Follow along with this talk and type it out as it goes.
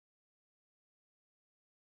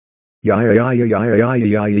Yeah yeah yeah yeah yeah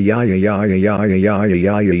yeah yeah yeah yeah yeah yeah yeah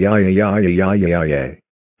yeah yeah yeah yeah yeah yeah.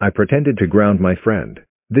 I pretended to ground my friend.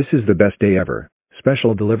 This is the best day ever.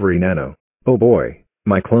 Special delivery Nano. Oh boy,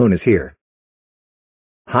 my clone is here.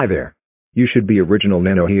 Hi there. You should be original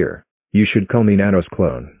Nano here. You should call me Nano's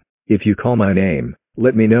clone. If you call my name,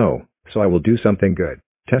 let me know, so I will do something good.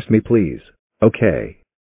 Test me please. Okay.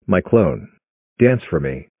 My clone. Dance for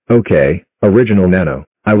me. Okay, original Nano.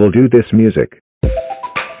 I will do this music.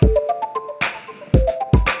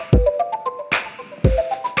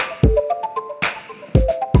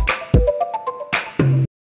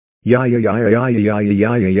 Yeah yeah yeah yeah yeah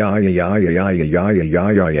yeah yeah yeah yeah yeah yeah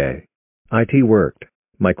yeah yeah yeah. It worked.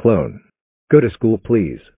 My clone. Go to school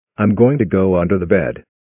please. I'm going to go under the bed.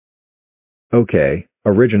 Okay,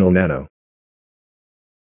 original Nano.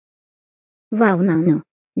 Wow Nano.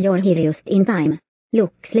 You're here just in time.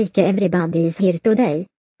 Looks like everybody is here today.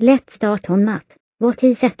 Let's start on math. What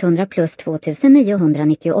is 100 plus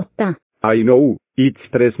 2998? I know, it's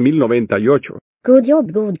 3098. Good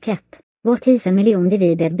job good cat. What is a million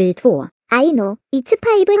divided by 2? I know, it's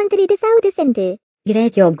 500,000.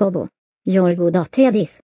 Great job Gobbo. You're good at this.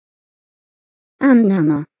 And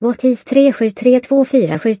Nano, what is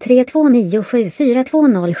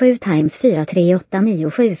 3732473297420 times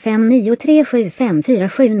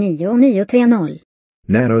 43897759375474930?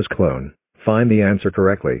 Nano's clone. Find the answer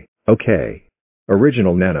correctly. Okay.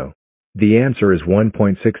 Original Nano. The answer is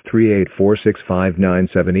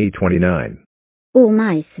 1.63846597E29. Oh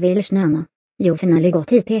my Swedish Nano. You finally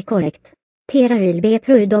got it correct. Tera will be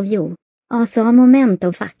proud of you. Also a moment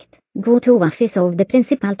of fact. Go to office of the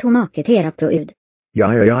principal to make Tera proud.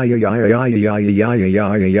 Yeah yeah yeah yeah yeah yeah yeah yeah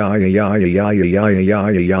yeah yeah yeah yeah yeah yeah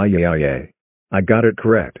yeah yeah yeah. I got it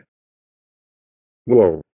correct.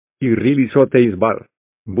 Wow. You really so taste bad.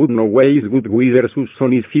 But no way is good versus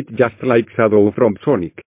Sonic fit just like Shadow from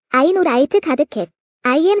Sonic. I know right cat.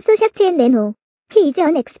 I am so certain Nano. He's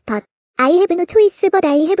an expert. I have no choice but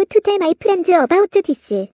I have to tell my friends about this.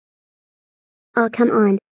 Oh come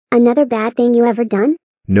on. Another bad thing you ever done?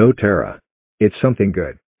 No Tara. It's something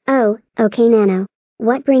good. Oh, okay Nano.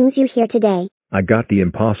 What brings you here today? I got the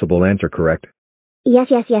impossible answer correct.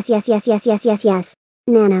 Yes.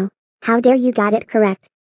 Nano, how dare you got it correct.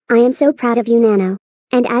 I am so proud of you Nano.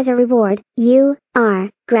 And as a reward, you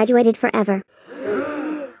are graduated forever.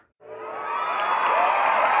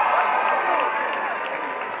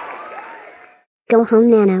 Go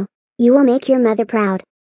home Nano. You will make your mother proud.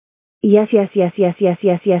 Yes.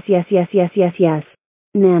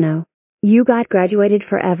 Nano. You got graduated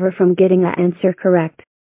forever from getting the answer correct.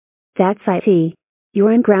 That's it.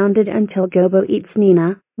 You're ungrounded until Gobo eats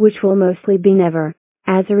Nina, which will mostly be never.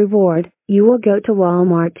 As a reward, you will go to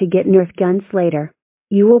Walmart to get Nerf guns later.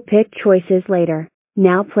 You will pick choices later.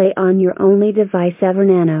 Now play on your only device ever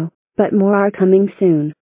Nano, but more are coming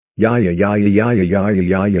soon. Yeah yeah yeah yeah yeah yeah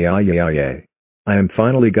yeah yeah yeah yeah. I am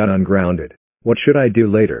finally got ungrounded. What should I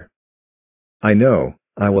do later? I know,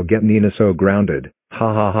 I will get Nina so grounded.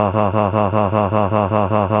 Ha ha ha ha ha ha ha ha ha ha ha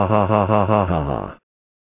ha ha ha ha ha ha.